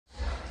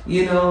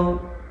You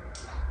know,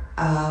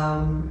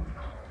 I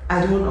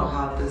don't know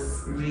how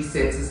this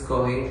reset is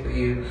going for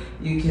you.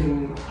 You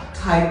can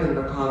type in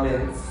the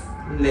comments,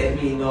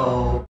 let me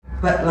know.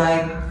 But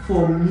like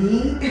for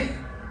me,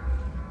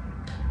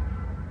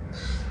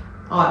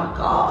 on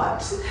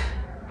God,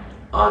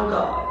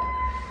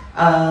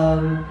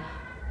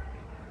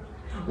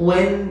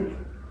 whenever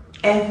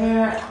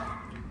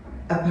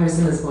a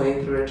person is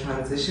going through a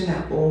transition,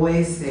 I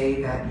always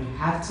say that you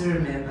have to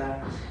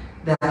remember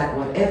that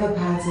whatever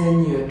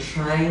pattern you're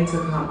trying to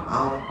come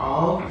out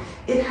of,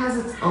 it has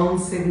its own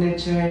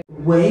signature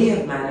way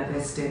of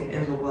manifesting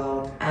in the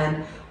world.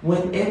 And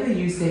whenever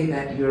you say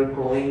that you're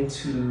going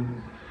to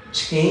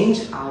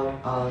change out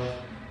of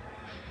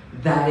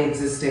that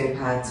existing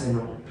pattern,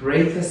 or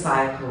break the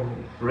cycle,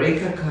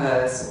 break a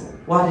curse, or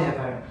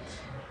whatever,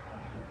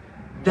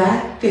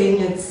 that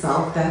thing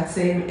itself, that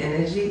same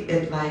energy,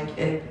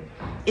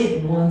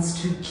 it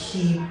wants to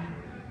keep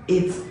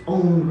its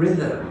own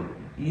rhythm.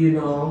 You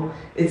know,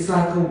 it's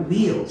like a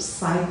wheel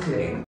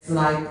cycling. It's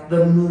like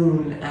the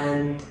moon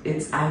and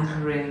it's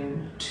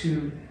anchoring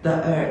to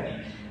the earth.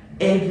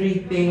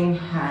 Everything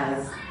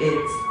has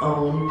its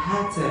own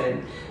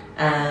pattern,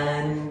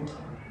 and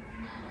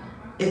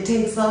it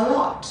takes a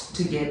lot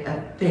to get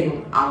a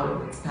thing out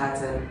of its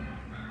pattern.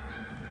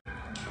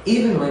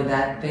 Even when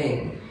that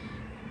thing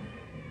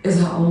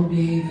is our own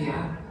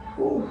behavior.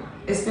 Ooh,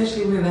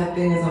 especially when that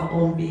thing is our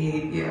own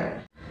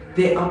behavior.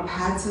 There are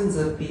patterns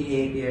of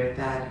behavior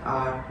that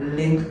are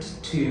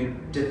linked to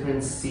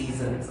different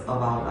seasons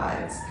of our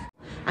lives.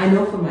 I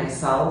know for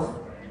myself,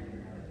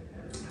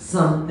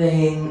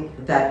 something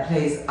that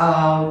plays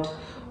out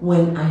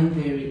when I'm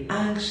very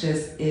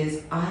anxious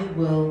is I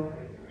will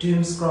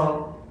doom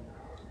scroll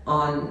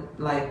on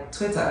like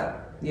Twitter,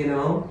 you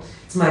know?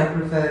 It's my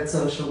preferred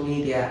social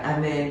media.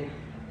 And then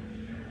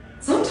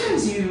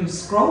sometimes you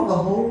scroll the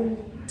whole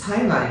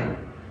timeline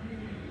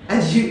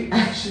and you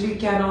actually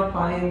cannot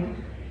find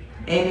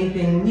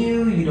anything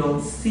new. You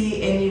don't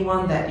see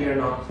anyone that you're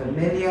not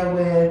familiar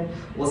with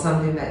or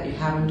something that you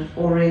haven't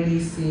already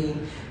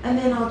seen. And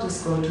then I'll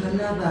just go to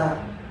another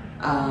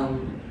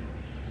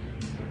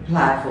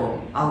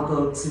platform. I'll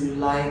go to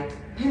like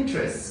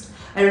Pinterest.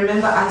 I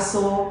remember I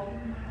saw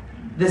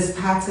this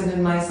pattern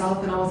in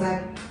myself and I was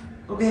like,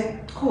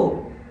 okay,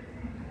 cool.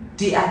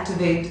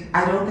 Deactivate.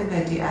 I don't think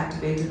I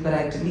deactivated, but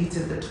I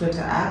deleted the Twitter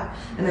app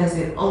and I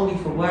said only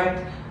for work.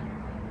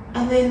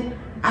 And then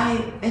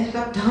I ended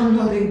up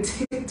downloading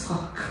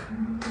TikTok.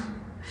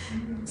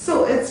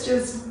 So it's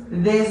just,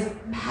 there's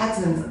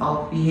patterns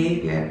of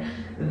behavior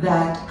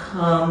that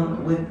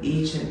come with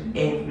each and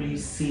every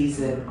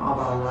season of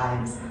our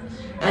lives.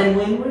 And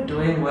when we're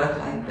doing work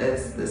like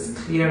this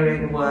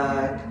clearing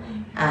work,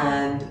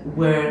 and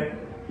we're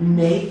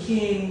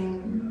making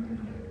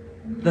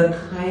the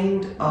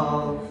kind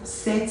of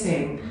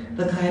setting,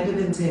 the kind of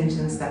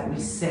intentions that we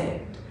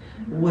set,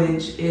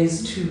 which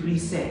is to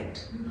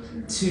reset,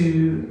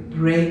 to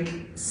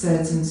break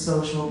certain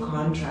social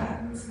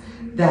contracts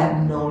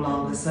that no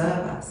longer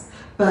serve us.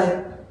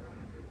 But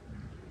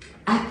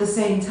at the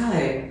same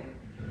time,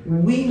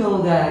 we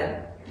know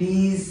that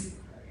these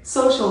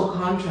social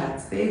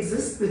contracts, they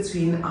exist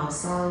between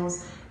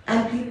ourselves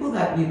and people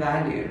that we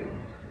value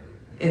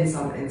in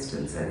some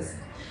instances.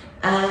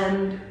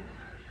 And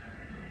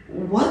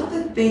what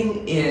the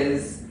thing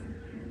is,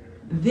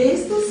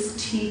 there's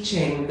this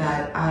teaching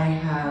that I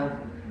have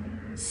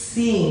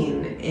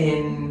seen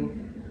in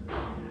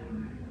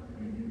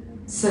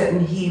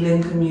certain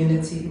healing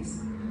communities,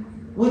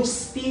 which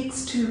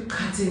speaks to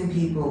cutting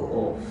people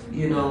off,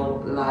 you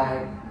know,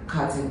 like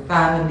cutting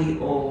family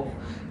off,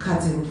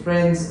 cutting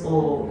friends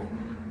off.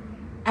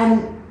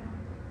 And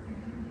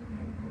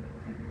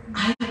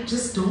I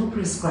just don't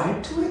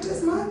prescribe to it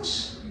as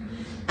much.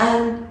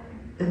 And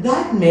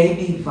that may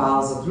be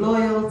vows of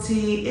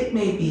loyalty, it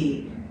may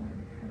be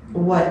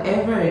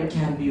whatever it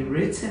can be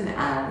written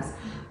as,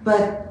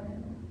 but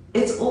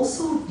it's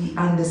also the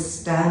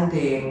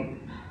understanding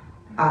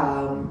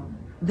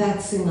that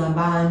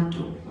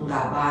singabantu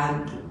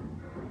ngabantu,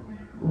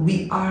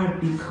 we are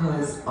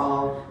because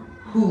of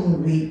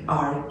whom we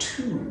are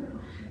to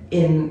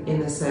in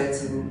a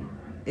certain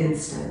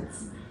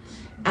instance.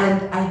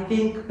 And I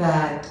think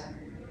that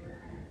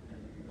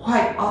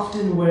quite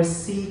often we're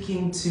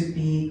seeking to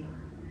be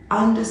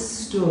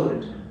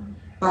understood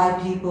by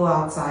people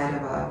outside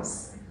of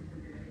us,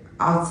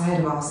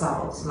 outside of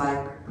ourselves,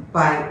 like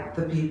by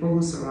the people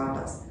who surround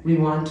us. We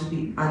want to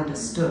be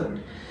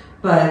understood,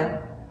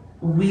 but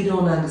we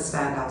don't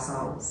understand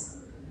ourselves.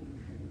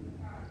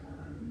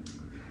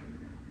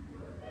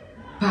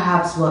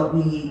 Perhaps what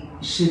we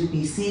should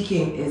be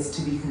seeking is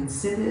to be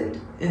considered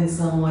in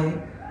some way,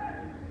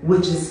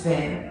 which is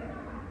fair,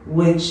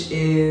 which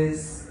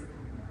is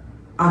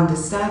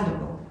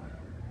understandable.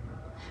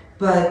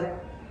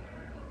 But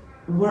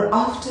we're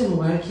often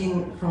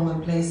working from a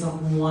place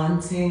of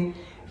wanting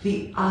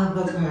the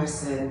other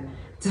person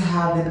to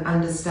have an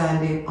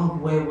understanding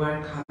of where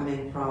we're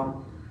coming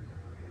from,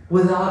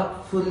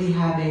 without fully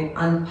having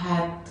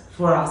unpacked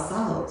for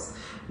ourselves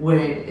where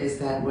it is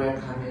that we're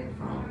coming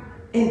from.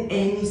 in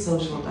any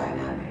social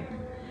dynamic.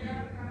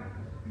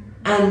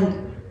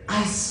 And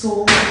I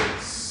saw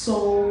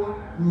so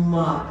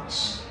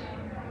much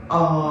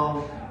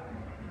of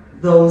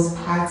those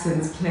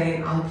patterns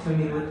playing out for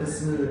me with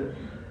this moon.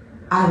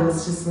 I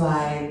was just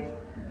like,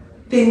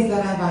 things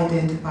that I've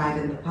identified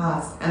in the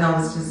past, and I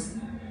was just,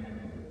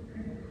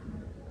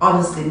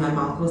 honestly, my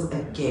mouth was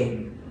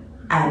agape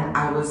and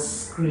I was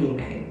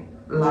screaming.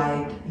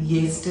 Like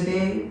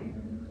yesterday,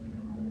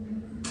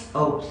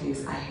 oh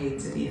please, I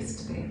hated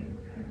yesterday.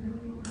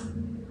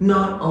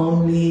 Not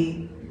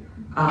only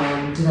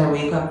did I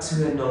wake up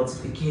to a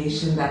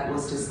notification that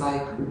was just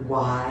like,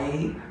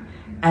 why?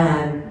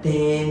 And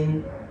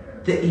then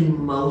the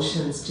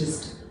emotions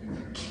just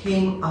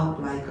came up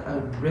like a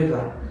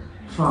river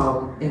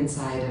from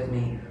inside of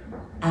me.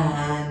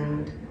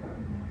 And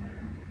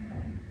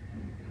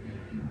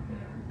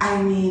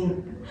I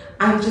mean,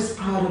 I'm just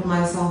proud of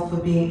myself for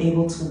being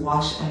able to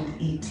wash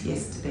and eat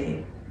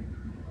yesterday.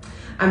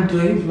 I'm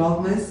doing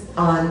Vlogmas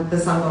on the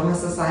Sangoma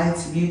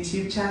Society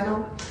YouTube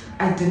channel.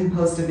 I didn't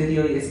post a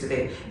video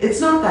yesterday.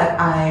 It's not that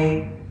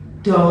I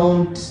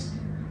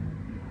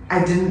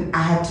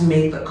had to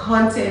make the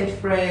content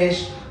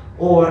fresh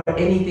or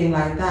anything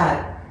like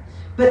that,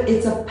 but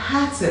it's a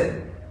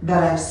pattern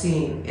that I've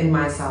seen in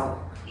myself.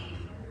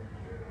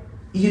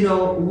 You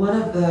know,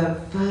 one of the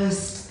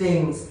first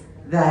things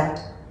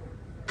that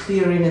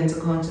clearing into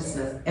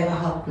consciousness ever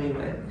helped me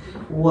with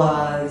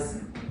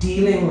was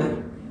dealing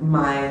with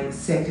my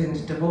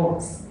second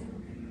divorce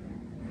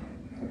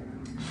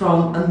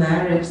from a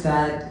marriage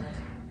that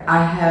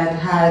I had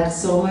had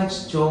so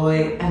much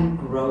joy and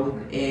growth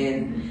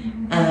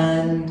in,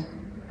 and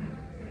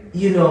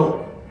you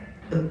know,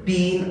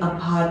 being a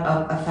part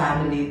of a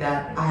family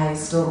that I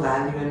still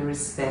value and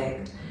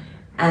respect,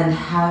 and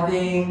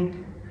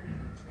having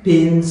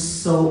been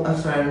so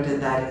affirmed in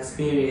that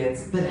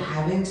experience, but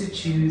having to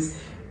choose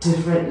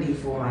differently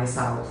for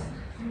myself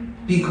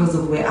because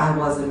of where I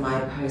was in my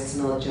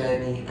personal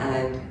journey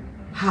and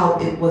how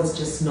it was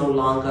just no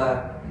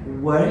longer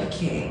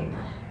working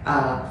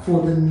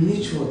for the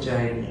mutual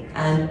journey.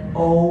 And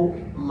oh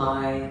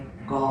my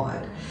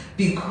God,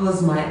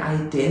 because my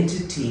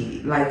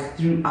identity, like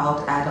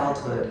throughout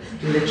adulthood,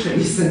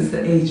 literally since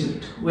the age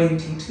of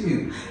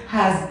 22,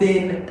 has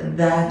been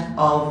that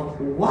of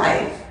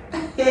wife.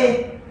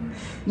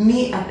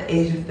 Me at the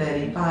age of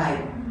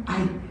 35,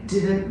 I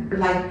didn't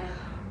like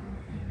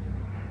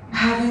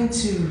having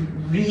to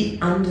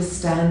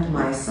re-understand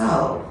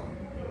myself.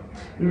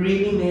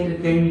 Really made it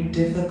very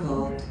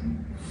difficult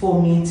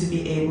for me to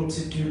be able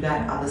to do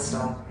that other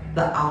stuff,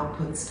 the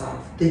output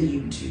stuff, the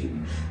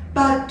YouTube.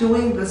 But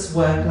doing this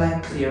work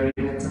like clearing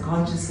into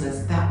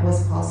consciousness, that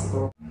was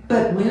possible.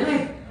 But when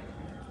I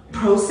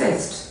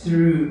processed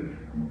through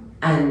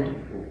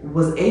and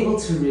was able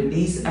to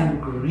release and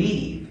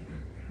grieve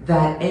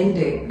that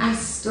ending, I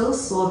still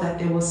saw that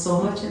there was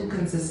so much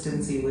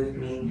inconsistency with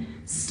me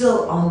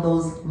still on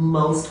those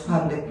most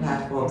public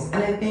platforms.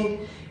 And I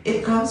think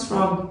it comes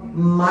from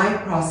my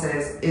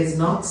process is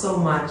not so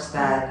much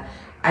that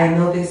I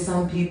know there's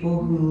some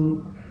people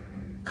who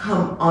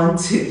come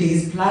onto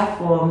these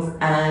platforms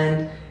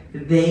and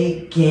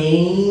they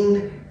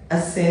gain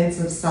a sense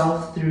of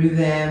self through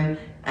them,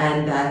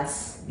 and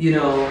that's, you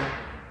know,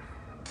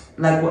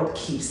 like what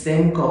keeps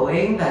them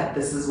going, that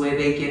this is where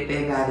they get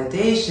their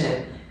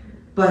validation.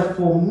 But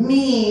for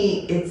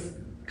me, it's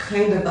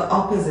kind of the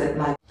opposite.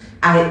 Like,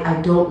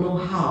 I don't know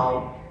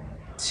how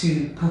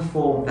to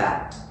perform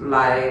that.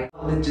 Like,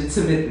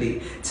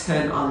 legitimately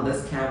turn on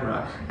this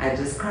camera and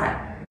just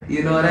cry.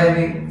 You know what I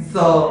mean?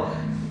 So,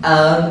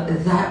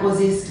 that was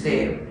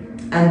yesterday.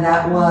 And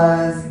that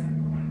was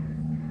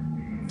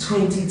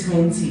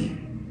 2020.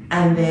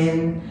 And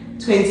then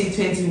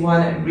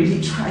 2021, I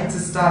really tried to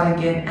start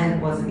again and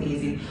it wasn't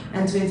easy.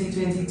 And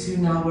 2022,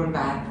 now we're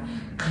back,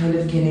 kind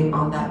of getting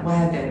on that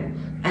wagon.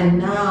 And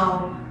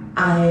now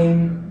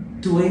I'm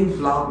doing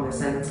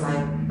Vlogmas, and it's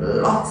like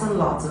lots and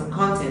lots of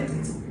content.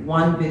 It's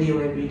one video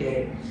every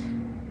day.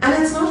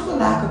 And it's not for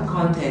lack of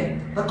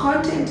content. The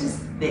content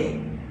is there.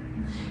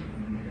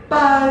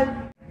 But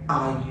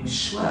are you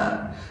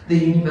sure? The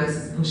universe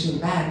is pushing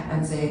back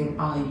and saying,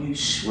 are you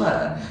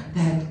sure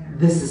that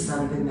this is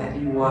something that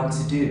you want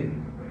to do?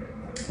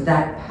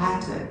 That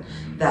pattern,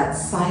 that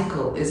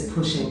cycle is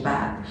pushing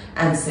back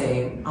and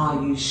saying,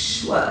 are you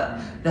sure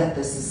that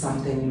this is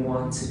something you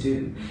want to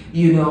do?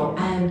 You know,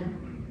 and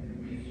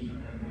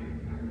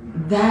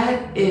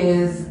that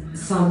is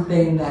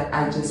something that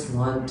I just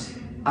want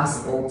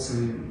us all to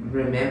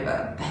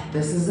remember, that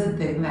this is a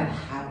thing that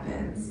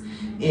happens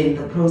in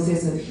the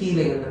process of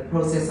healing, in the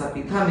process of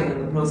becoming,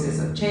 in the process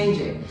of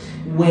changing.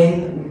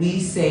 When we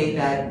say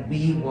that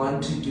we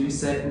want to do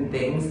certain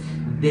things,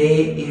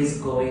 there is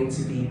going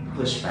to be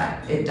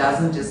pushback. It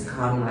doesn't just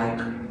come like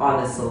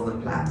on a silver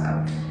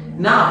platter.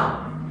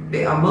 Now,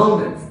 there are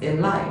moments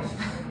in life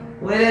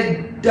when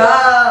it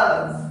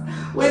does,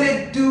 when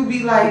it do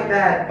be like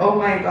that, oh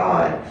my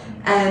God.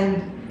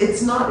 And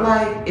it's not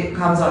like it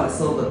comes on a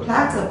silver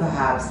platter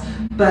perhaps,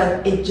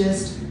 but it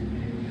just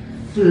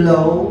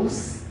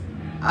flows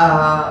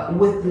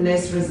with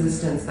less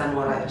resistance than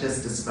what I've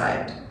just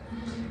described.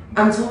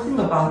 I'm talking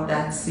about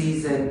that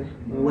season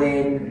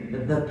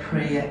when the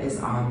prayer is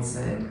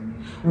answered,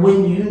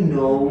 when you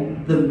know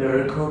the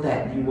miracle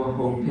that you were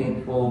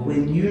hoping for,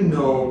 when you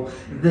know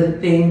the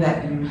thing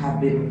that you have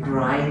been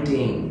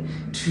grinding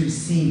to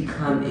see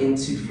come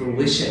into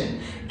fruition,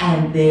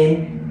 and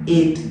then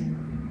it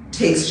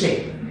takes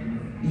shape,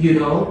 you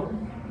know?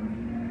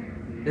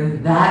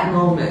 That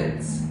moment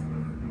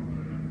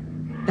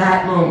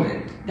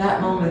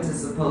is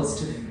supposed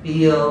to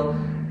feel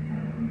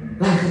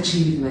like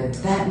achievement.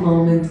 That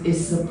moment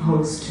is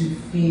supposed to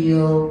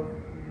feel,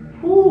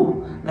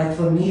 like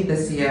for me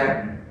this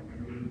year,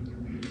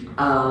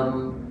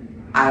 I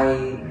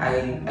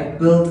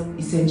built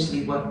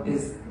essentially what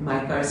is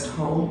my first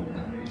home.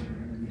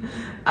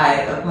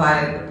 I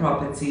acquired the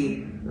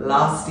property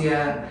last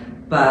year,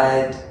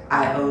 but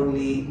I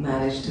only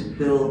managed to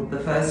build the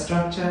first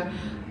structure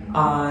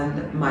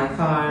on my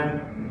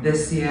farm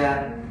this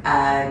year,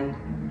 and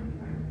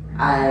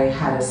I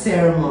had a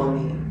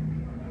ceremony,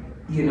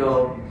 you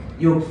know,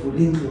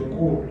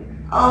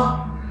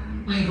 oh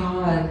my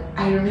God,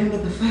 I remember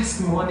the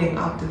first morning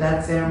after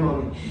that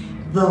ceremony,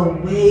 the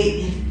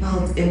way it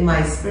felt in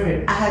my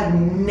spirit. I had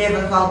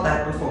never felt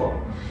that before.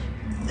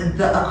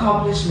 The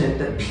accomplishment,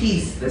 the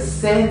peace, the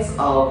sense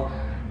of,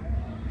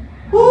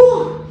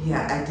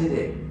 yeah, I did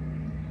it.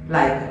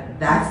 Like,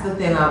 that's the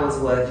thing I was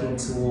working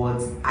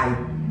towards. I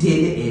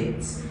did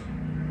it,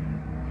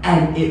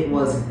 and it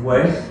was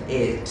worth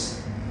it,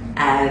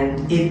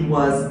 and it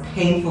was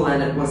painful,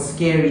 and it was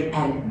scary,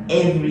 and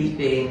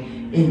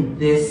everything in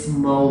this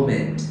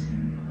moment,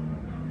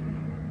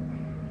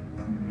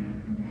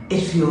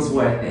 it feels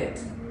worth it,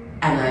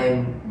 and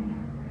I'm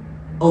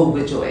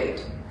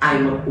overjoyed.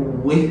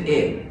 I'm with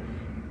it.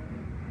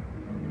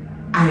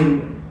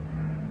 I'm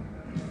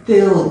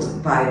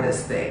filled by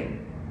this thing.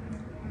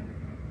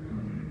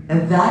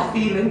 And that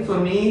feeling for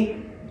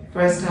me,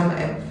 first time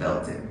I ever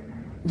felt it.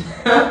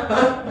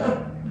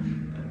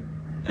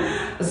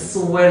 I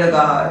swear to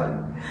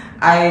God.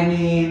 I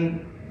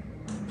mean,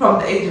 from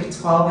the age of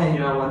 12, I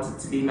knew I wanted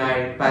to be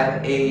married. By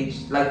the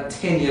age, like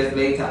 10 years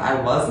later,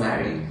 I was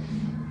married.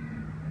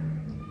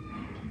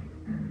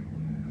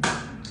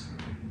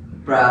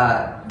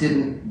 Bruh,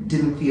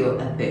 didn't feel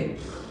a thing.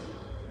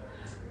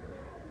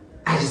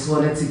 I just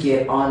wanted to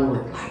get on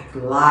with like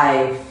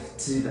life,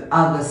 do the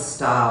other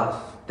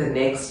stuff. The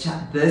next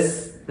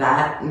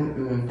that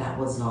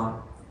was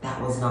not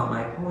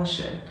my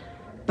portion.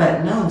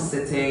 But now I'm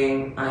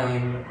sitting,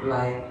 I'm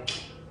like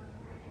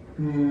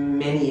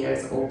many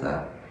years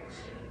older,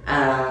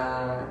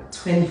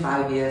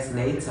 25 years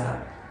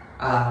later,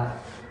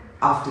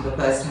 after the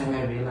first time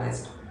I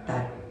realized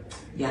that,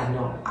 yeah,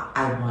 no,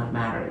 I want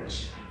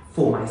marriage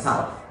for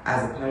myself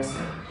as a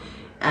person.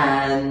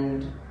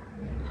 And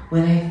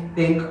when I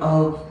think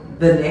of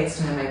the next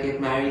time I get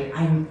married,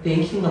 I'm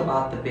thinking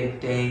about the big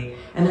day,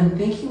 and I'm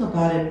thinking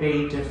about it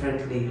very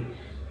differently.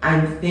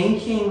 I'm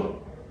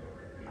thinking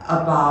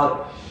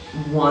about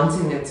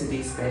wanting it to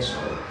be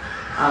special,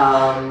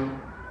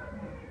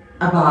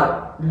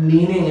 about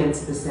leaning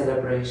into the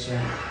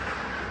celebration.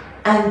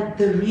 And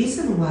the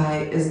reason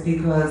why is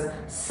because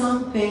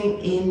something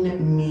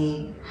in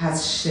me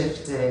has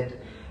shifted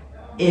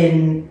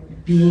in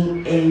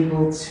being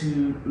able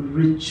to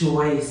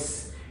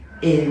rejoice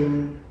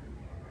in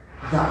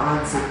the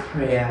answered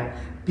prayer,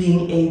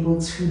 being able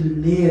to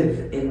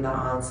live in the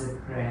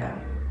answered prayer.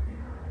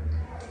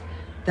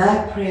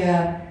 That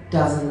prayer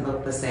doesn't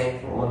look the same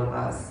for all of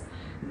us.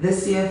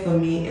 This year for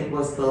me, it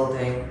was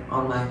building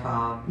on my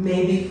farm.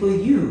 Maybe for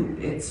you,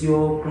 it's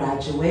your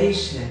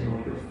graduation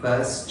or your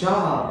first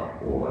job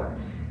or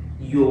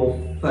your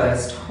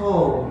first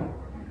home.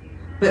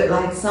 But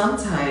like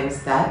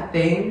sometimes that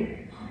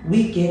thing,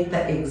 we get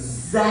the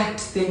exact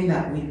thing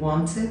that we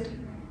wanted,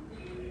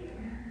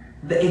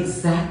 the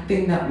exact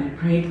thing that we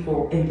prayed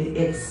for in the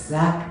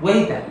exact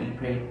way that we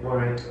prayed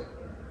for it,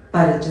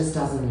 but it just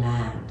doesn't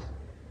land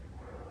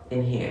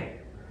in here.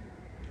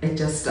 It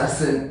just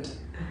doesn't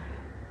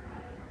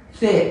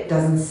fit,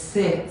 doesn't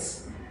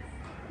sit.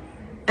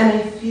 And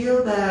I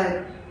feel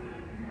that,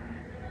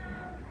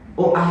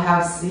 or I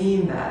have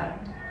seen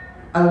that,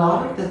 a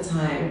lot of the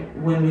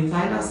time when we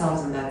find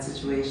ourselves in that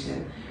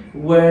situation,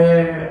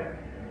 we're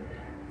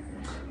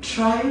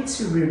trying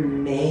to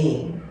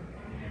remain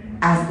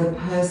as the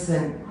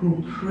person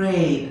who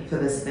prayed for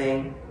this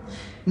thing,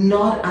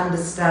 not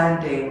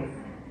understanding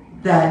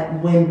that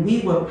when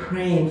we were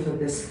praying for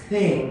this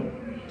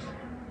thing,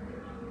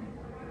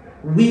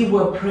 we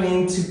were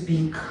praying to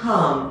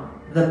become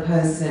the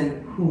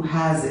person who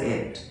has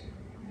it.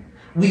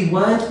 We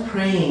weren't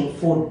praying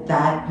for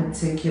that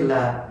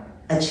particular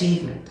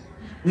achievement.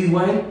 We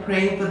weren't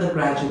praying for the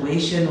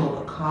graduation or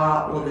the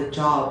car or the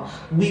job.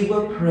 We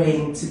were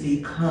praying to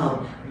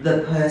become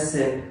the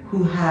person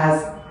who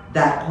has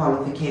that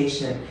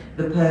qualification,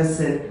 the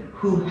person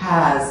who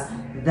has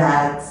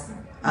that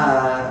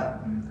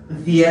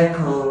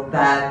vehicle,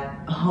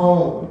 that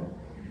home.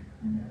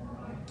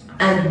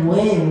 And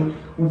when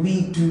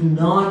we do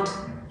not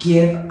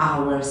give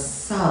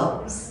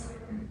ourselves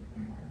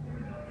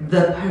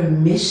the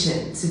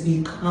permission to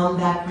become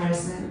that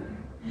person,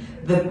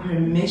 the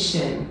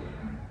permission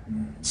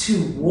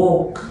to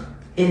walk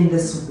in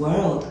this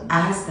world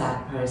as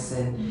that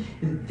person,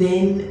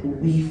 then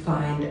we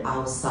find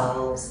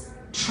ourselves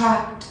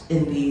trapped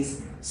in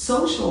these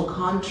social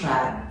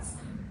contracts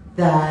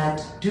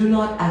that do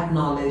not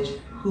acknowledge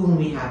whom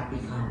we have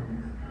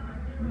become.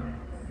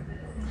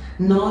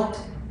 Not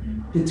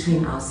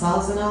between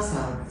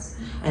ourselves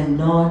and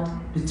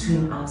not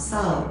between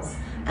ourselves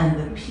and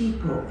the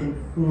people in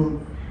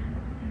whom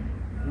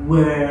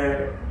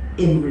we're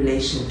in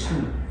relation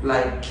to,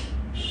 like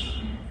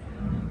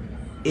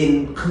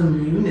in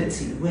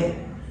community with.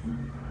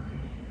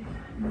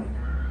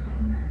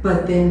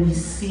 But then we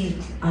seek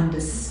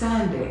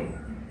understanding.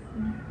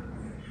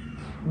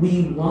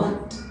 We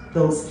want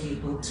those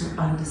people to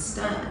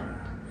understand.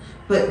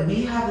 But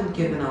we haven't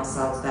given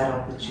ourselves that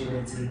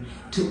opportunity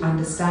to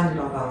understand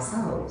it of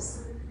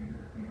ourselves.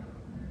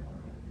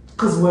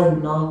 Because we're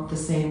not the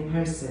same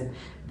person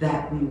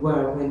that we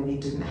were when we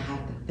didn't have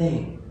the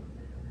thing.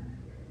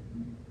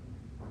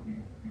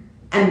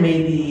 And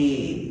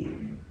maybe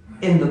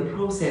in the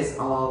process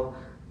of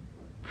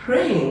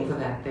praying for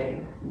that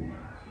thing,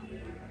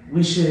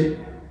 we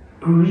should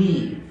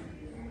grieve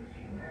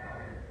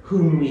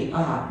whom we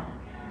are.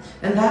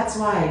 And that's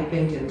why I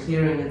think in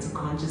Clearing into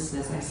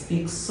Consciousness, I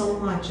speak so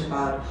much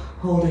about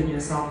holding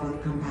yourself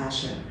with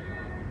compassion.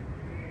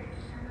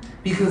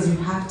 Because you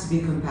have to be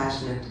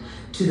compassionate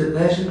to the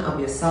version of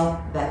yourself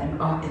that you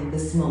are in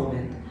this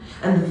moment.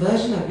 And the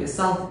version of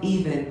yourself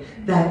even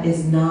that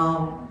is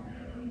now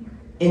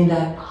in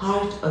that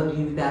part of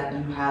you that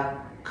you have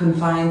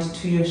confined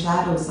to your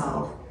shadow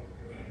self.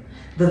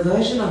 The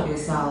version of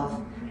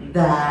yourself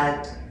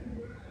that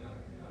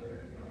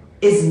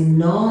is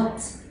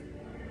not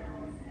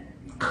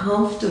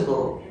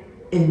comfortable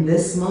in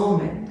this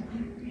moment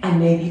and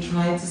maybe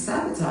trying to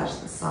sabotage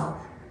the self.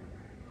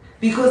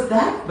 Because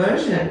that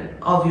version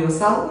of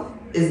yourself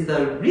is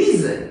the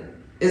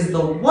reason, is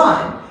the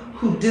one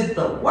who did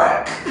the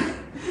work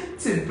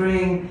to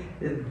bring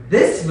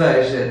this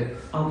version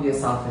of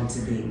yourself into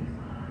being.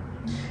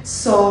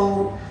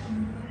 So,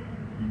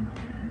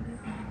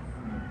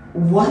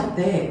 what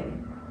then?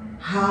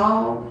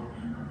 How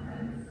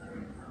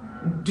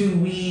do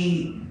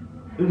we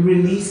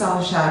release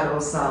our shadow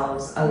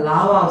selves,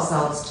 allow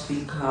ourselves to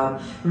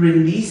become,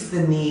 release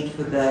the need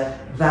for the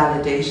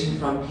validation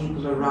from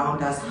people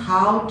around us?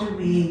 How do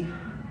we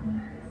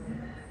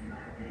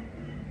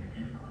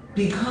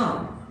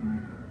become?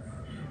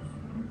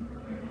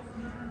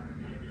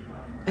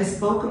 I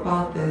spoke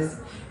about this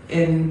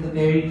in the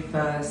very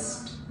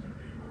first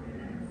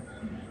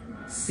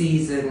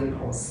season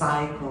or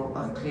cycle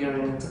of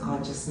Clearing into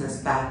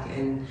Consciousness back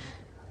in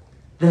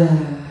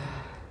the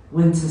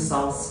winter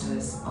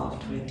solstice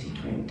of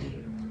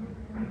 2020.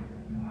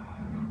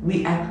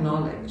 We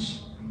acknowledge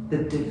the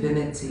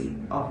divinity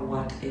of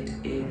what it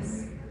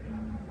is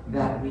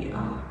that we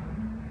are.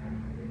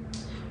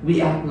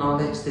 We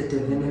acknowledge the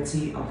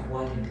divinity of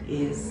what it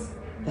is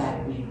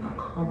that we've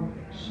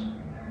accomplished.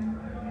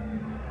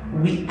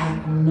 We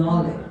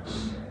acknowledge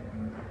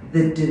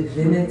the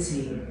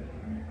divinity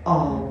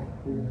of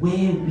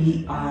where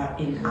we are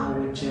in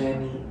our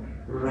journey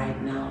right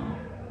now.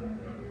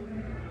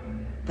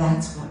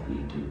 That's what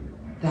we do.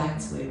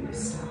 That's where we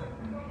start.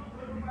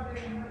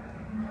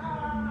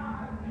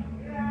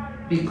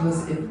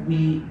 Because if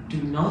we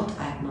do not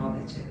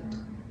acknowledge it,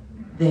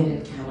 then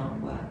it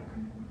cannot work.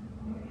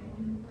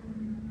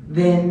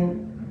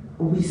 Then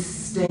we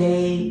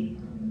stay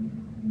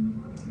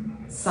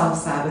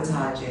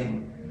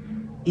self-sabotaging.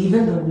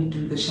 Even though we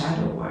do the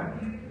shadow work,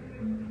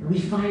 we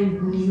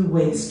find new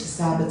ways to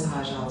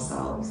sabotage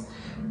ourselves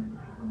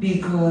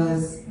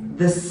because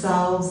the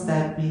selves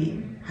that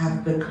we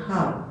have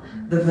become,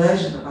 the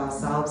version of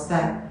ourselves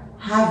that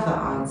have the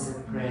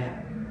answered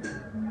prayer,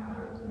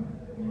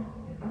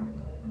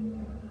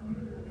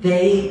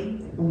 they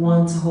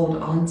want to hold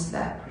on to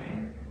that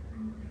prayer.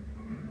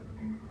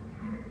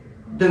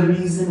 The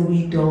reason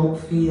we don't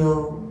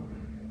feel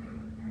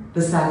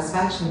the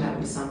satisfaction that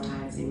we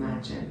sometimes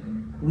imagine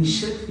we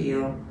should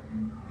feel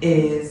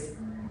is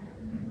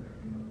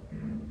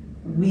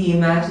we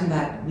imagine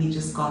that we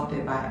just got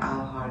there by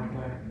our hard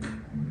work.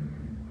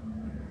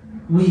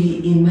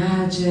 We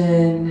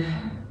imagine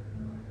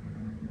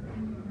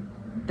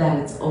that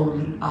it's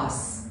only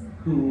us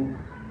who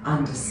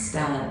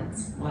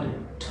understands what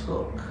it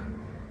took.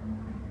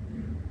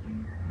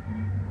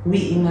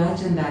 We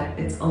imagine that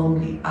it's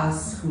only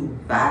us who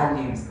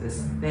values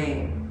this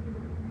thing.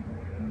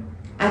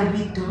 And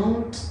we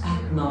don't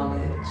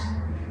acknowledge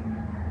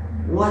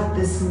what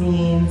this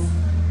means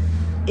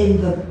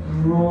in the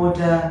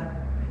broader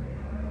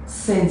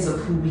sense of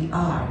who we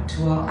are,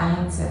 to our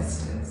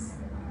ancestors,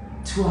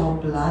 to our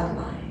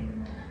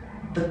bloodline,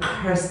 the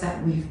curse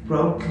that we've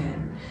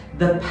broken,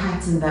 the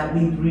pattern that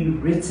we've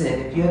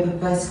rewritten. If you're the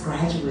first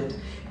graduate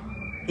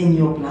in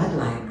your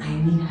bloodline, I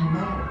mean,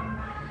 hello.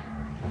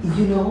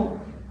 You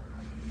know,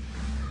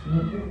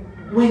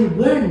 when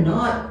we're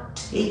not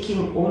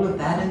taking all of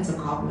that into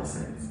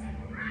cognizance,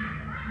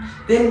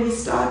 then we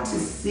start to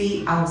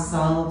see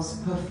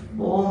ourselves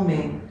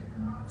performing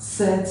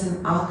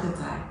certain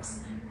archetypes.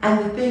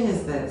 And the thing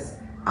is this,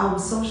 our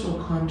social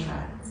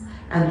contracts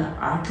and the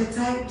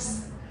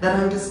archetypes that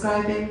I'm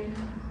describing,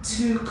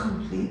 two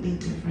completely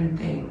different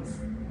things.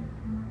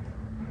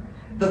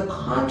 The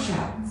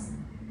contracts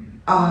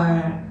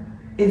are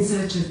in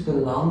search of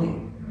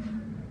belonging.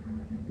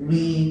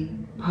 We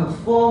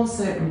perform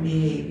certain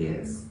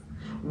behaviors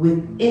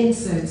within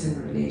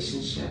certain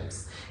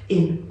relationships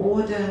in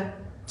order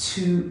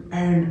to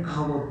earn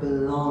our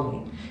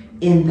belonging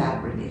in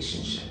that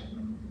relationship.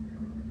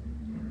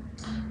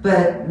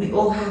 But we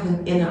all have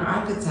an inner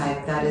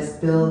archetype that is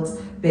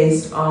built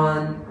based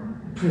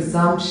on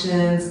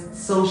presumptions,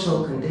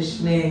 social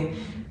conditioning,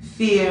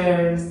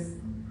 fears,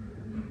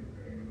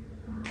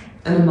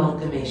 an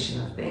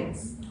amalgamation of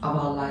things, of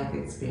our life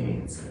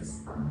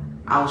experiences,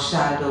 our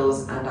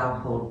shadows and our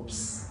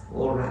hopes,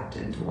 all wrapped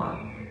into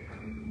one.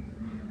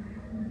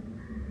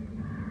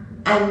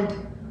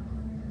 And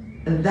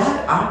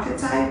that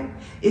archetype,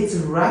 it's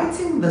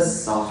writing the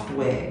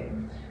software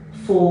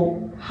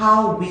for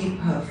how we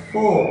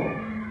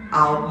perform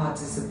our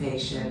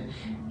participation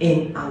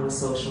in our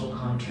social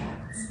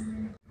contracts.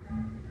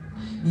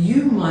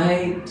 You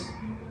might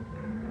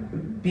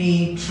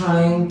be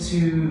trying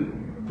to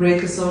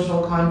break a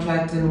social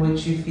contract in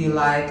which you feel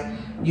like,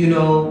 you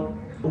know,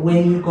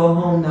 when you go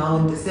home now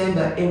in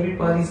December,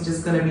 everybody's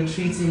just going to be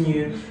treating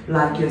you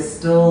like you're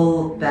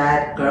still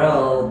that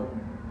girl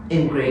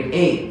in grade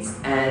 8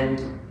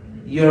 and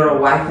you're a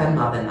wife and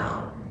mother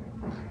now.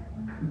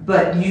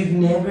 But you've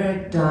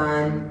never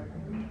done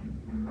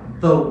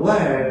the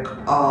work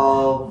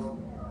of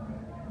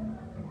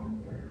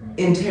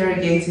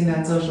interrogating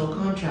that social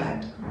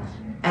contract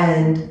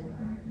and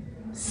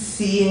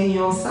seeing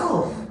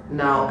yourself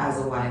now as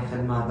a wife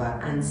and mother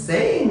and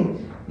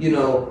saying, you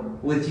know,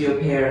 with your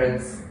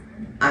parents,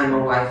 I'm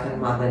a wife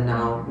and mother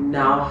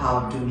now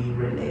how do we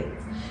relate?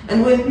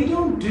 And when we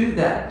don't do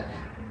that,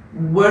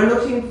 we're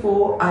looking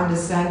for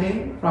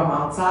understanding from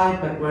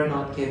outside, but we're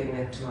not giving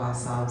it to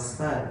ourselves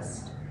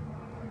first.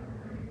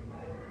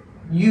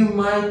 You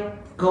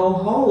might go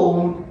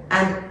home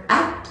and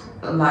act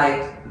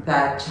like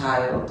that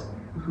child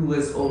who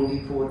is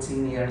only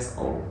 14 years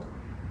old.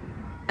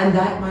 And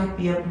that might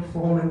be a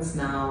performance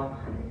now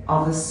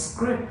of a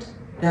script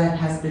that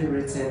has been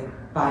written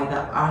by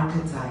the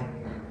archetype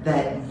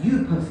that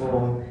you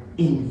perform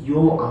in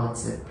your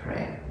answered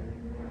prayer.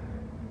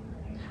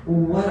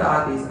 What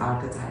are these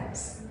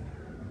archetypes?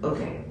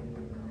 Okay,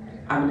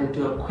 I'm going to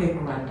do a quick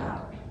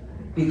rundown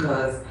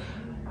because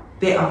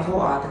there are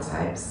 4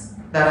 archetypes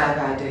that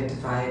I've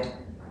identified,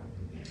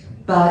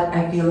 but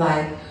I feel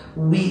like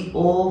we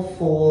all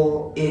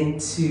fall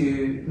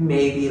into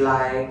maybe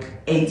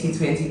like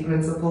 80-20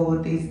 principle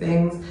with these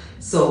things.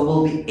 So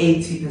we'll be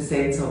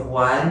 80% of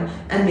one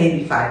and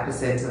maybe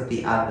 5% of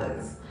the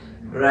others,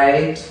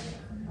 right?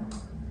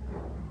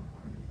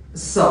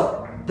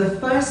 So the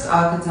first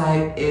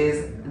archetype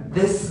is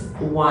this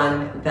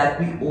one that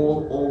we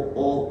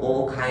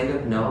all kind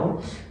of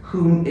know,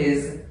 whom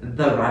is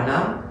the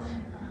runner.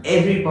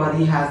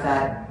 Everybody has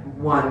that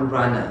one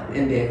runner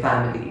in their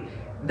family.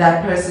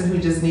 That person who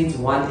just needs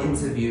one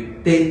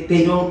interview.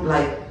 They don't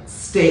like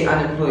stay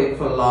unemployed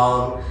for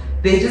long.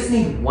 They just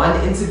need one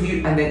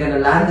interview and they're gonna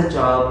land the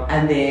job,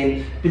 and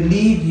then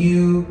believe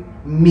you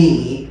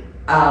me,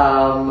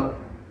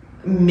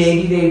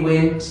 maybe they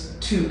went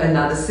to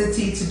another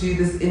city to do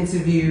this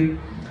interview,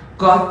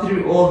 got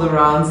through all the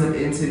rounds of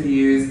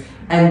interviews,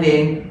 and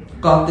then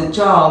got the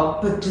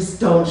job, but just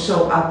don't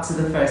show up to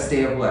the first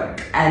day of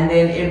work. And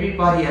then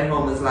everybody at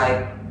home is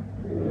like,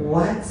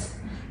 what?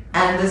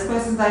 And this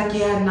person's like,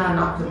 yeah, nah,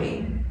 not for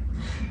me.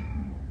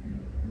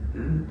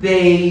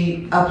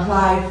 They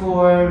apply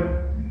for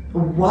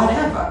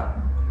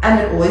whatever, and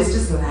it always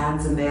just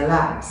lands in their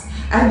laps.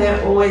 And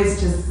they're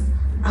always just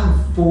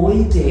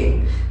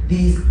avoiding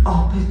these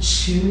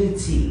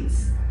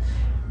opportunities.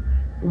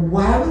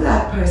 Why would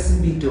that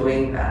person be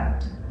doing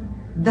that?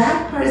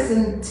 That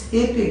person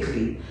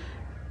typically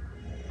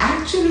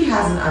actually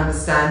has an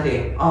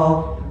understanding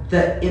of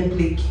the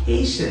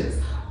implications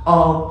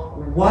of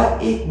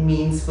what it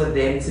means for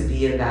them to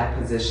be in that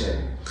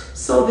position.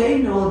 So they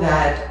know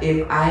that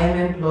if I am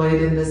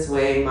employed in this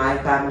way, my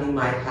family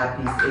might have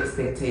these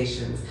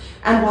expectations.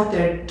 And what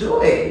they're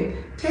doing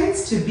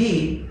tends to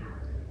be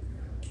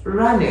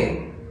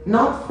running,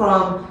 not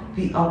from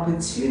the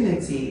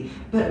opportunity,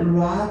 but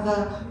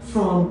rather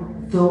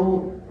from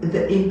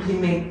the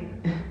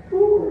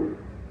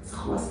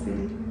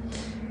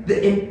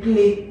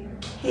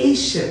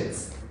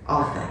implications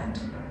of that.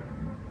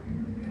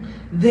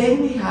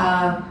 Then we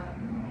have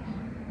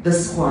the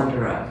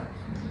squanderer,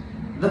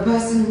 the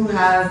person who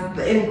has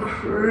the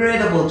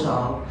incredible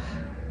job,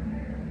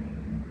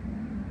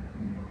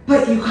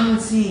 but you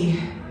can't see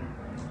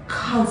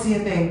a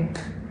thing.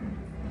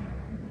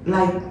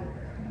 Like,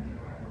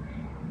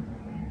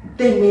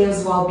 they may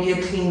as well be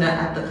a cleaner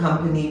at the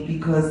company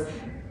because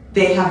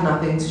they have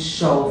nothing to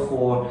show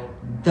for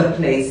the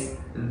place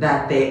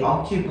that they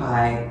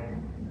occupy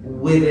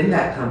within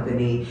that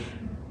company.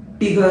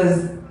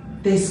 because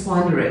they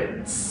squander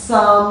it.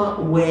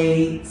 Some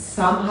way,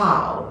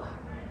 somehow,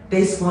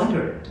 they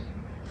squander it.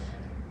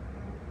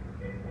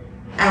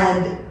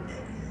 And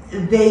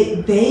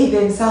they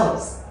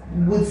themselves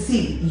would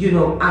see, you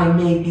know, I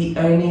may be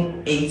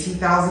earning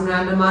 80,000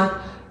 Rand a month,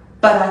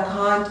 but I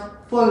can't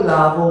for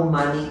love or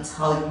money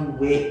tell you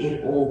where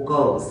it all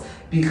goes,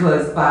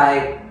 because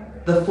by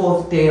the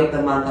 4th day of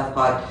the month I've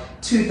got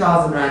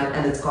 2,000 Rand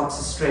and it's got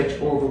to stretch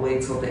all the way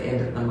till the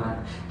end of the month.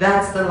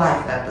 That's the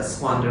life that the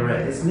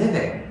squanderer is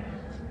living.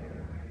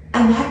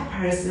 And that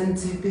person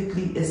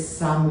typically is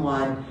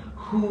someone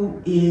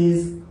who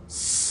is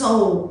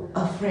so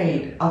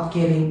afraid of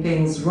getting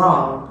things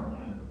wrong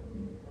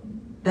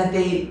that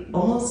they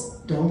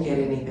almost don't get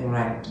anything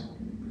right.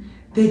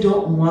 They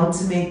don't want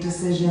to make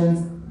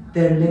decisions.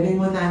 They're living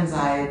with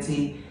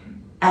anxiety,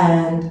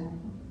 and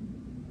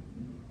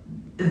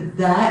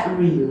that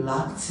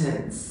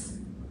reluctance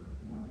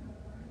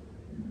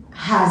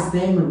has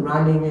them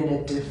running in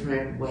a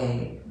different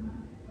way.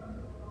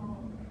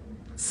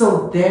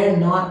 So they're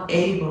not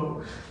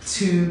able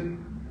to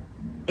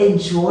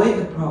enjoy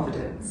the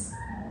providence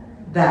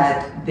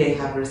that they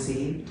have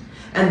received,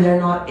 and they're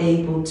not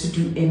able to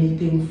do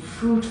anything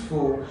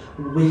fruitful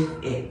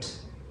with it.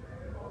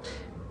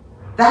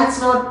 That's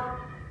not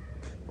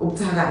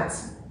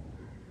uMakhosi.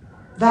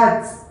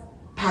 That's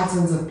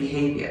patterns of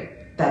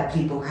behavior that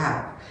people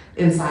have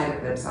inside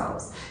of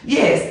themselves.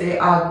 Yes,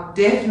 there are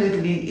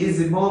definitely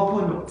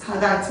izimopho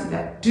uMakhosi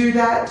that do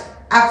that,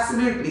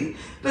 absolutely.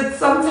 But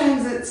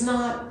sometimes it's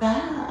not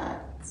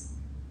that.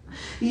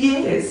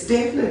 Yes,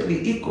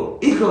 definitely,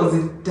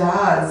 it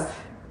does,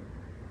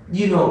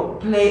 you know,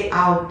 play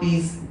out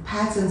these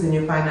patterns in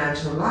your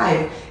financial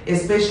life,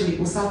 especially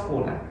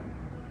usakhula.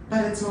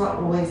 But it's not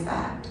always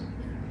that.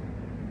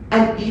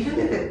 And even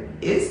if it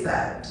is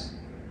that,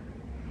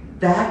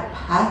 that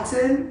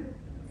pattern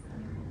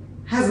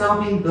has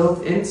now been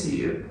built into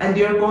you, and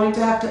you're going to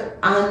have to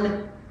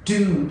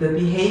undo the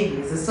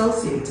behaviors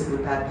associated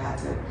with that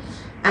pattern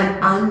and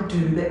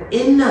undo the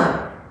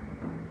inner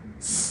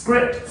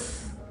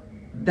scripts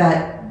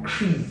that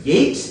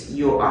create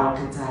your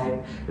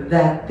archetype,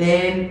 that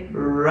then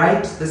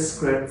write the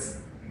scripts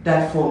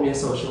that form your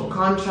social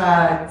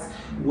contracts,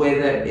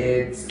 whether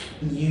it's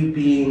you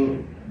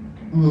being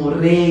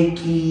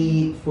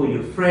moreki for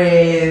your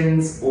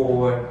friends,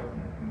 or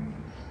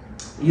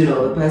you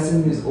know, the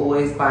person who's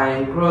always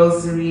buying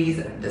groceries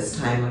at this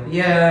time of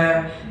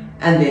year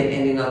and then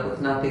ending up with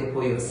nothing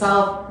for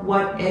yourself.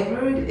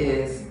 Whatever it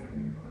is,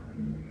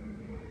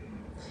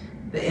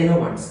 the inner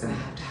work's gonna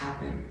have to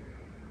happen.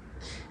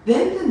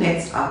 Then the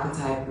next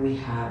archetype we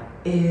have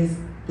is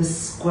the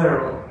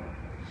squirrel.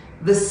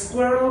 The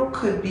squirrel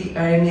could be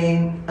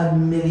earning $1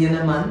 million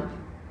a month.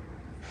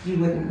 You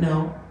wouldn't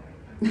know.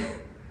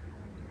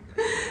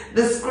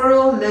 The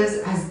squirrel lives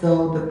as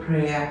though the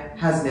prayer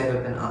has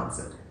never been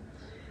answered.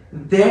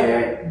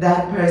 They're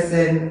that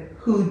person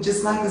who,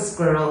 just like a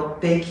squirrel,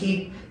 they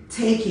keep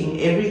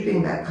taking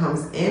everything that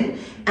comes in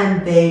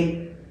and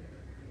they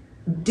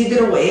dig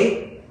it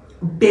away,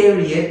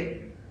 bury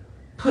it,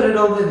 put it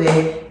over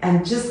there,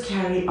 and just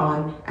carry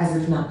on as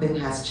if nothing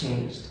has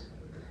changed.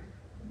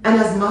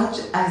 And as much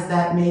as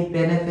that may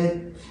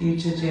benefit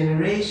future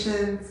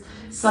generations,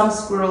 some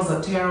squirrels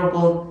are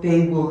terrible.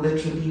 They will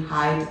literally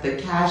hide the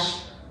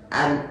cash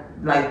and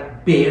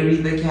like bury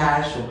the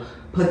cash, or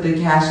put the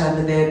cash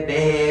under their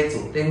beds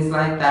or things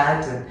like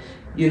that. And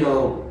you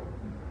know,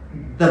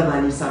 the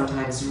money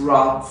sometimes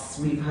rots.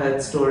 We've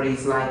heard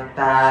stories like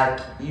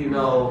that, you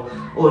know,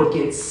 or it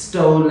gets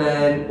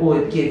stolen,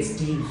 or it gets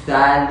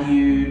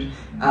devalued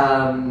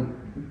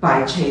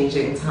by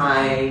changing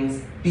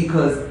times,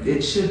 because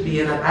it should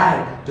be in a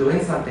bank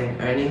doing something,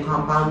 earning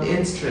compound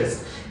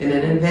interest in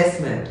an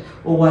investment,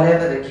 or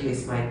whatever the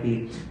case might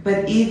be.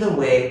 But either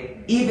way,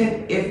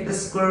 even if the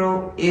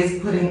squirrel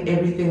is putting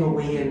everything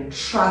away in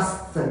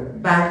trusts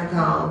and bank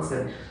accounts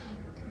and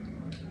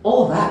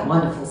all that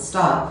wonderful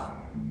stuff,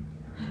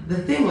 the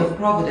thing with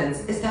providence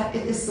is that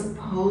it is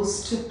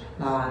supposed to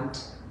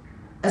plant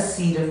a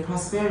seed of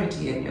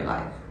prosperity in your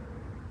life.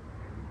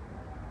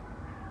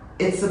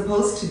 It's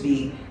supposed to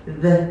be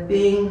the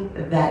thing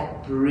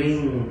that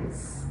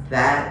brings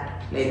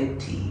that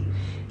plenty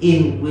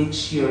in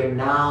which you're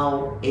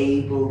now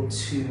able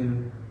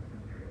to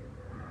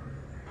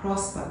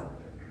prosper,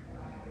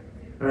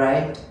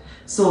 right?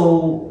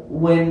 So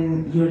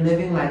when you're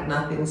living like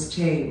nothing's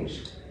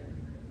changed,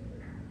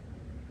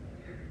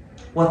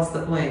 what's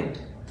the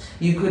point?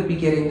 You could be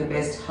getting the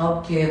best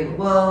healthcare in the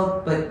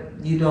world, but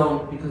you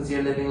don't, because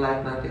you're living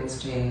like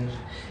nothing's changed.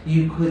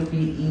 You could be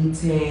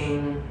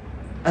eating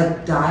a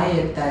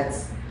diet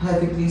that's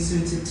perfectly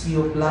suited to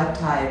your blood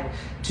type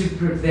to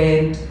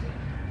prevent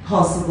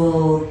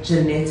possible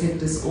genetic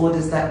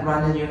disorders that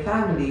run in your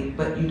family,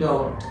 but you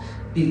don't,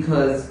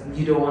 because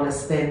you don't want to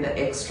spend the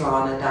extra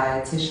on a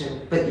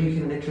dietitian, but you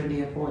can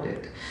literally afford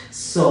it.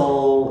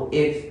 So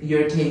if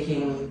you're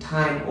taking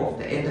time off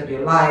the end of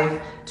your life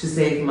to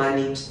save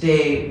money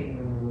today,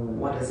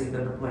 what is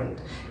even the point?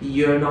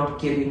 You're not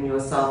giving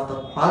yourself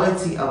the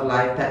quality of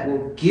life that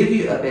will give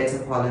you a better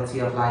quality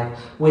of life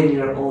when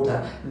you're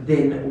older.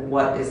 Then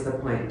what is the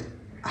point?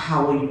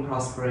 How are you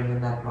prospering in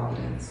that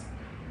providence?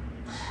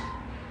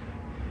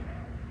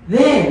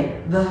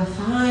 Then the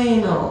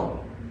final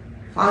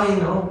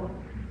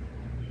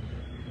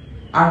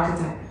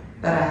archetype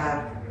that I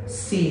have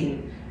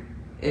seen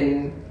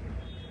in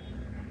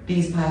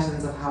these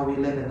patterns of how we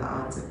live in the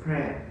answered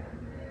prayer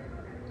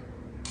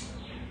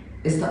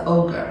is the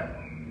ogre.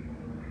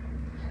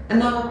 And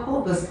now I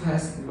call this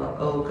person the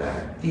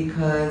ogre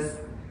because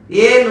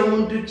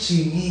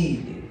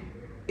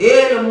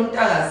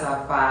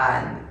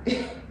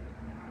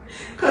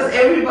because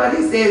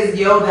everybody says,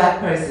 yo, that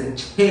person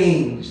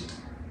changed,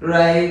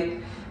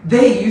 right?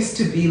 They used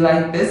to be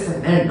like this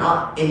and they're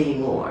not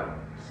anymore.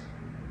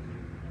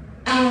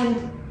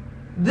 And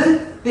the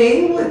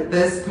thing with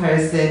this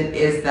person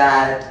is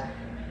that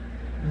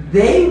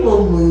they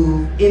will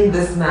move in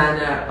this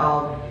manner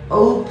of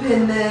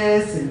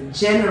openness and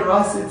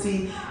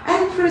generosity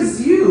and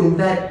presume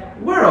that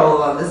we're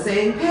all on the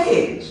same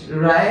page,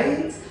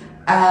 right?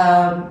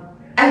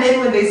 And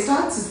then when they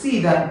start to see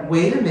that,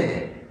 wait a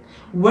minute,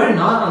 we're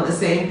not on the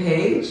same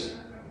page,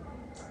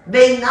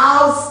 they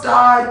now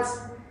start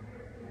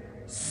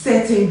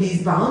setting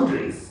these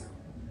boundaries.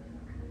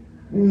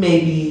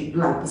 Maybe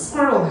like the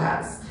squirrel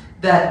has,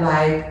 that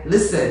like,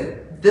 listen,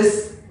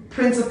 this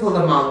principal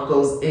amount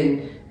goes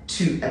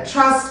into a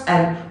trust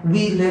and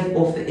we live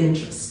off the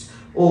interest.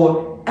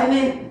 And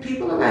then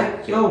people are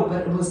like, yo,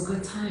 but it was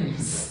good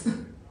times.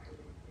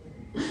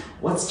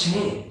 What's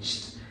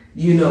changed?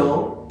 You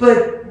know?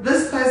 But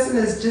this person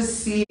is just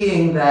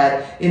seeing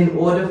that in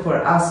order for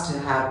us to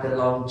have the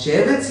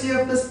longevity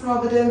of this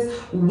providence,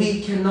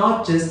 we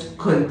cannot just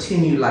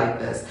continue like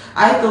this.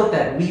 I thought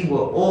that we were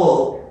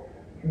all,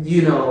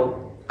 you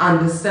know,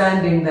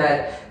 understanding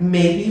that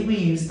maybe we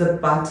use the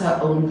butter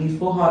only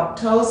for hot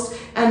toast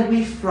and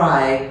we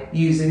fry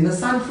using the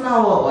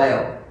sunflower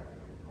oil.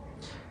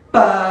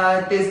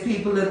 But there's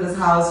people in this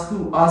house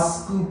who are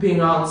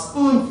scooping out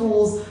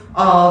spoonfuls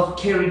of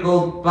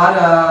Kerrygold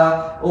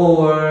butter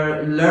or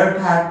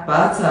Lurpak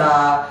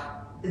butter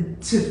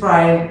to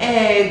fry an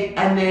egg,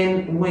 and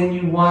then when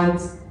you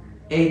want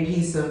a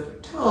piece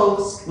of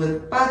toast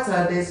with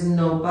butter, there's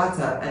no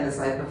butter, and it's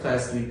like the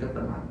first week of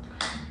the month.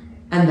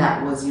 And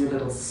that was your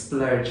little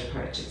splurge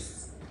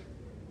purchase.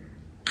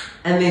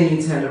 And then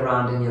you turn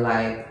around and you're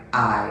like,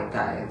 aye,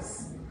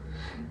 guys.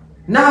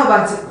 Now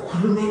about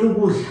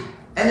to...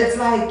 And it's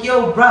like,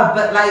 yo, bruh,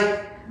 but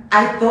like,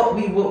 I thought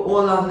we were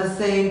all on the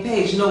same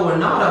page. No, we're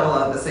not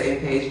all on the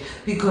same page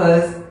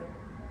because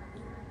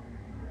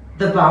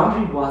the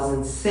boundary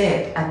wasn't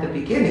set at the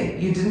beginning.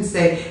 You didn't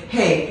say,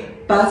 hey,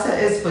 butter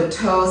is for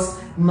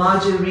toast,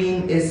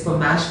 margarine is for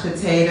mashed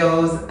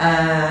potatoes,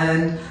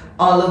 and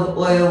olive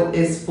oil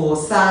is for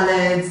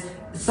salads,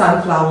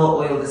 sunflower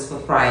oil is for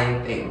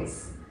frying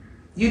things.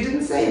 You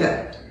didn't say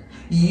that.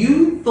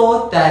 You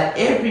thought that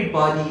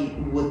everybody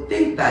would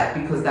think that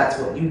because that's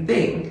what you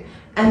think.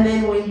 And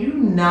then when you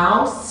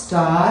now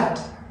start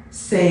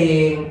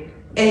saying,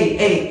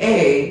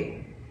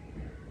 hey,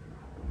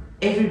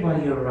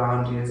 everybody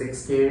around you is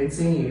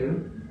experiencing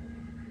you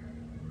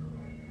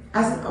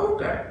as an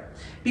ogre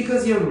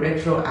because you're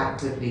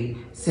retroactively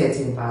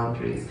setting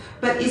boundaries.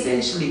 But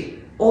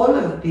essentially, all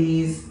of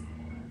these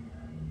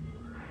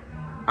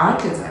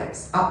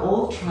archetypes are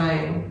all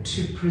trying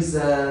to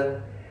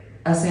preserve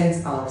a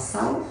sense of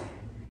self,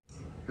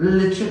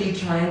 literally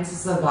trying to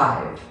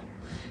survive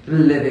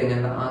living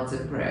in the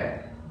answered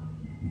prayer.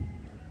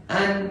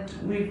 And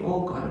we've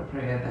all got a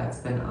prayer that's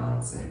been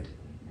answered.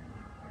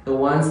 The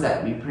ones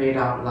that we prayed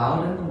out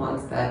loud and the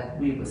ones that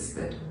we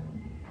whispered.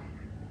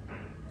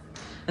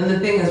 And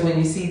the thing is, when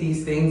you see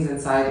these things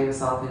inside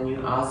yourself and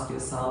you ask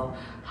yourself,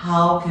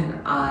 how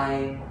can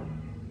I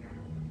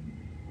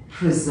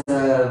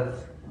preserve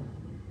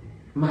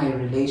my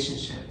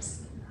relationships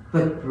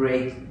but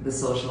break the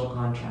social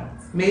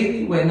contracts?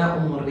 Maybe when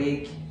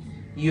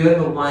you're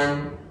the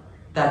one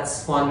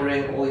that's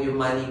squandering all your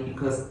money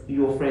because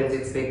your friends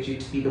expect you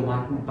to be the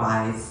one who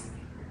buys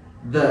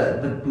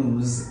the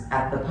booze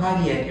at the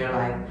party, and you're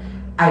like,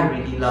 I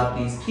really love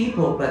these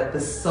people, but the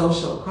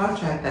social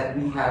contract that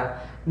we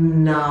have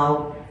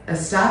now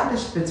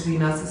established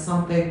between us is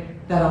something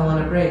that I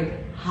want to break.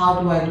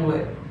 How do I do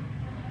it?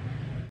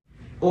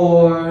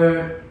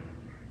 Or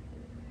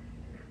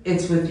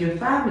it's with your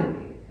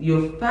family.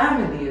 Your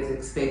family is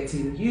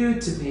expecting you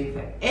to pay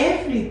for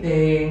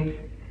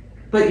everything,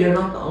 but you're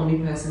not the only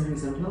person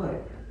who's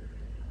employed.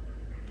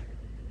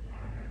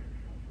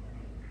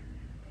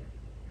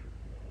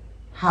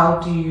 How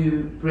do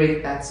you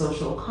break that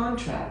social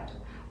contract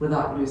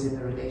without losing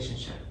the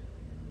relationship?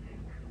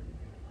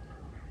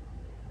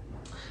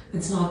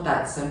 It's not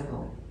that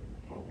simple.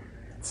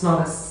 It's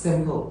not as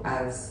simple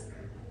as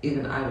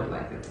even I would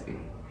like it to be.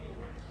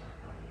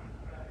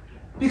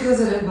 Because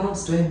it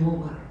involves doing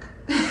more work.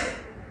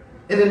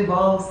 It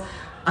involves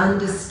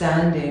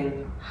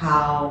understanding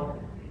how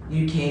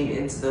you came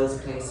into those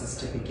places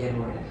to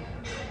begin with.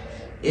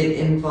 It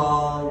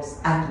involves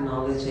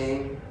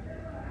acknowledging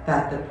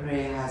that the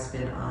prayer has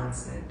been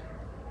answered.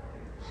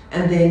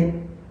 And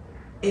then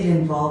it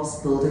involves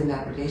building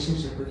that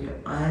relationship with your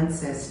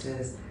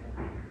ancestors,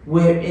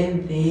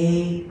 wherein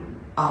they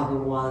are the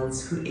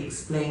ones who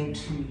explain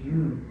to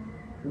you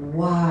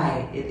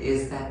why it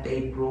is that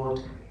they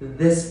brought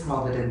this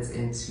providence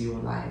into your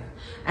life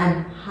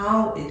and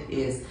how it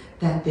is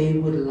that they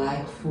would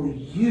like for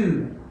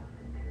you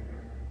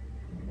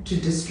to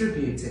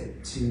distribute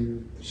it,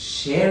 to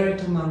share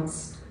it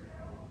amongst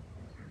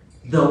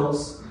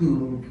those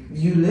who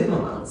you live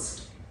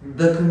amongst,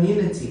 the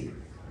community,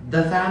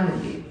 the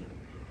family,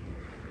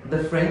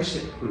 the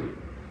friendship group,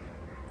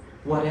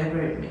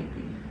 whatever it may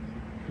be,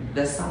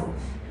 the self.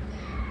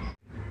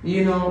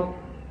 You know,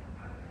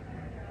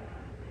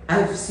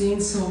 I've seen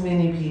so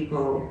many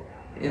people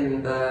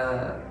in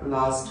the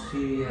last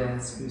few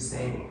years who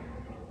say,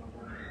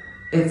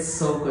 it's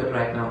so good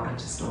right now, I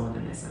just don't want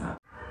to mess it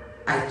up.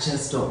 I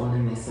just don't want to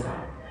mess it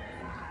up.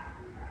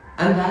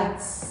 And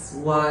that's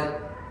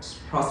what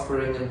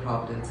prospering in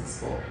providence is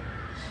for.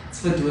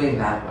 It's for doing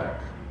that work.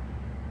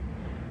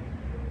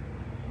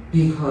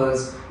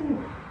 Because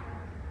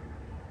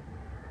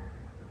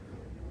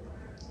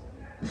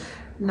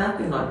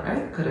nothing on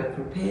earth could have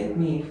prepared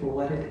me for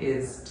what it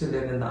is to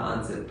live in the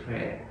answered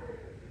prayer.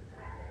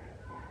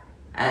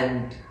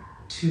 And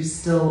to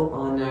still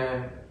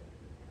honor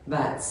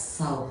that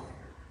self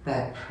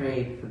that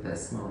prayed for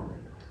this moment.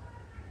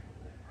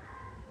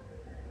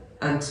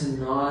 And to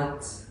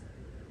not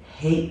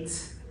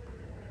hate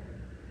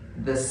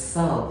the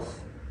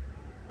self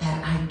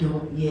that I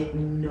don't yet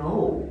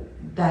know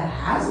that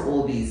has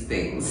all these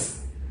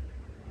things.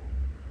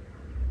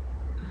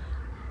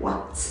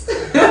 What?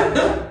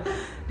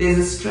 There's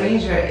a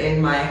stranger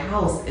in my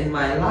house, in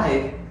my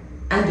life,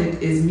 and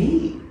it is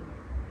me.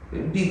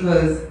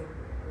 Because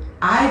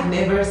I've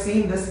never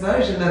seen this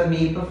version of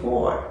me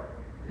before.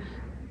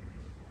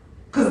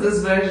 Because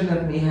this version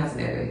of me has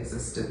never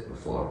existed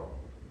before.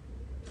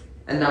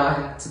 And now I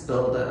have to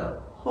build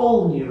a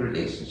whole new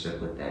relationship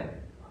with them.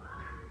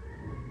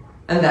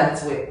 And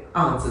that's where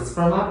answers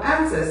from our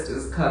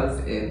ancestors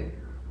comes in.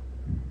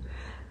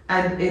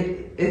 And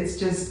it's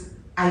just,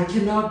 I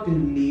cannot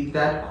believe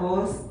that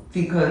course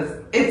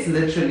because it's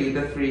literally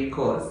the free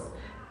course.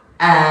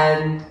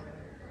 And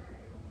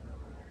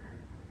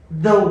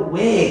the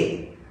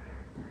way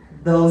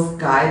those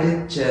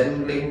guided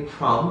journaling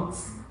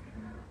prompts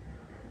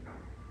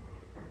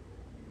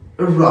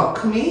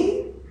rock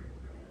me,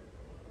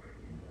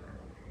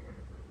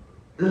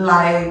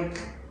 like,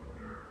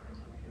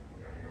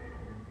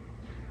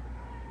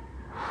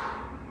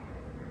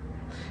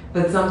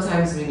 but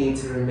sometimes we need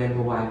to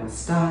remember why we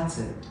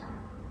started.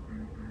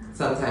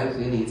 Sometimes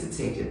we need to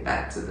take it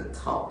back to the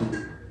top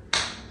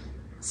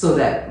so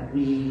that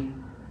we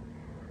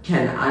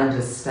can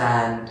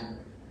understand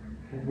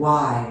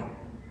why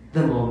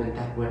the moment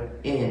that we're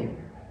in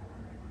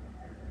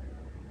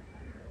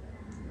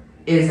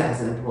is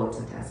as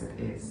important as it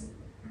is.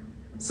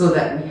 So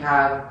that we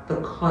have the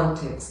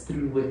context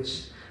through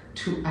which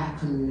to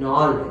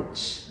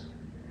acknowledge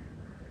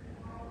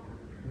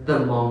the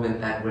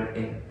moment that we're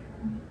in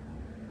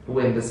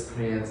when this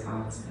prayer is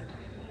answered.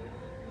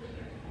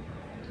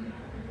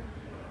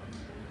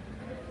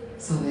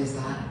 So there's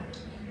that.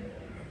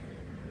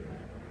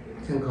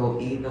 It can go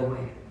either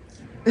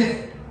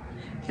way.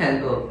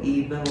 Can go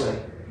either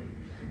way.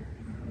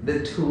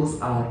 The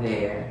tools are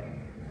there.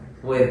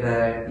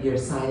 Whether you're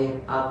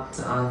signing up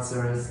to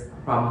answers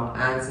from our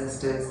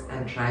ancestors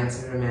and trying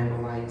to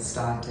remember why you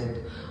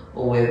started,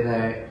 or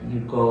whether you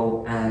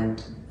go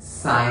and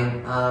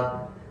sign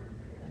up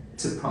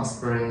to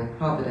Prospering in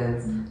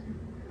Providence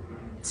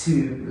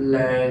to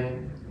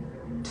learn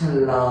to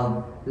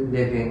love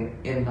living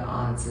in the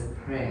answered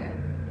prayer.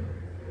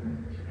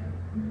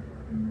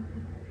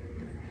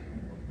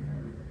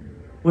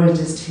 We're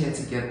just here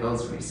to get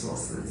those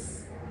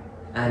resources.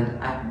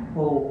 And I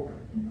hope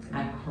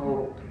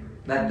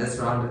that this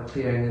round of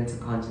clearing into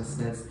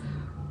consciousness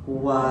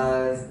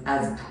was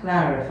as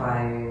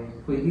clarifying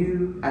for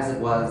you as it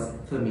was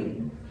for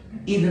me,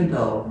 even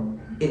though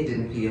it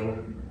didn't feel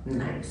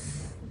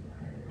nice.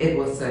 It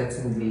was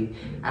certainly,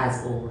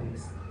 as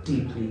always,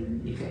 deeply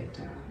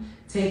effective.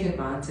 Take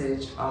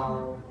advantage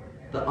of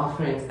the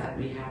offerings that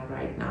we have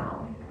right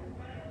now.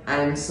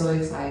 I'm so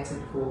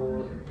excited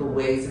for the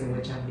ways in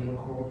which I'm being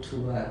called to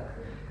work,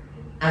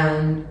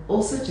 and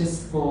also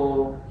just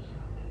for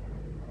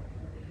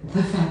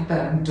the fact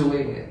that I'm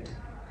doing it,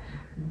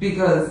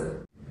 because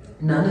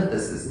none of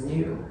this is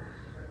new.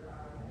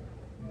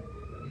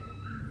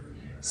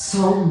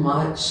 So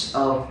much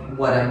of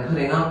what I'm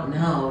putting up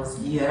now is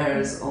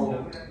years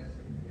old.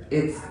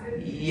 It's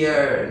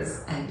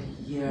years and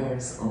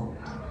years old.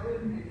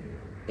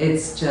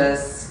 It's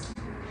just,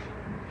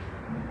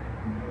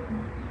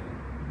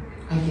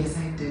 I guess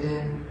I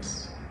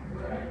didn't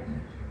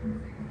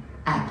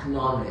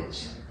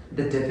acknowledge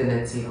the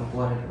divinity of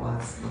what it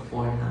was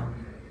before now.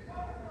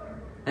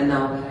 And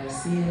now that I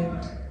see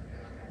it,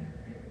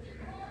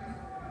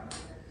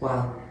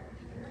 well,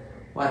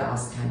 what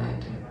else can I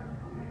do?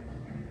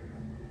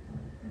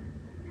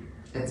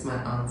 It's my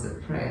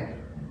answered prayer.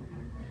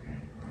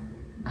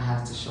 I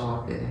have to show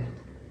up in it.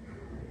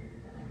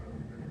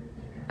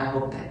 I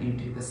hope that you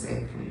do the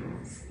same for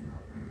yours.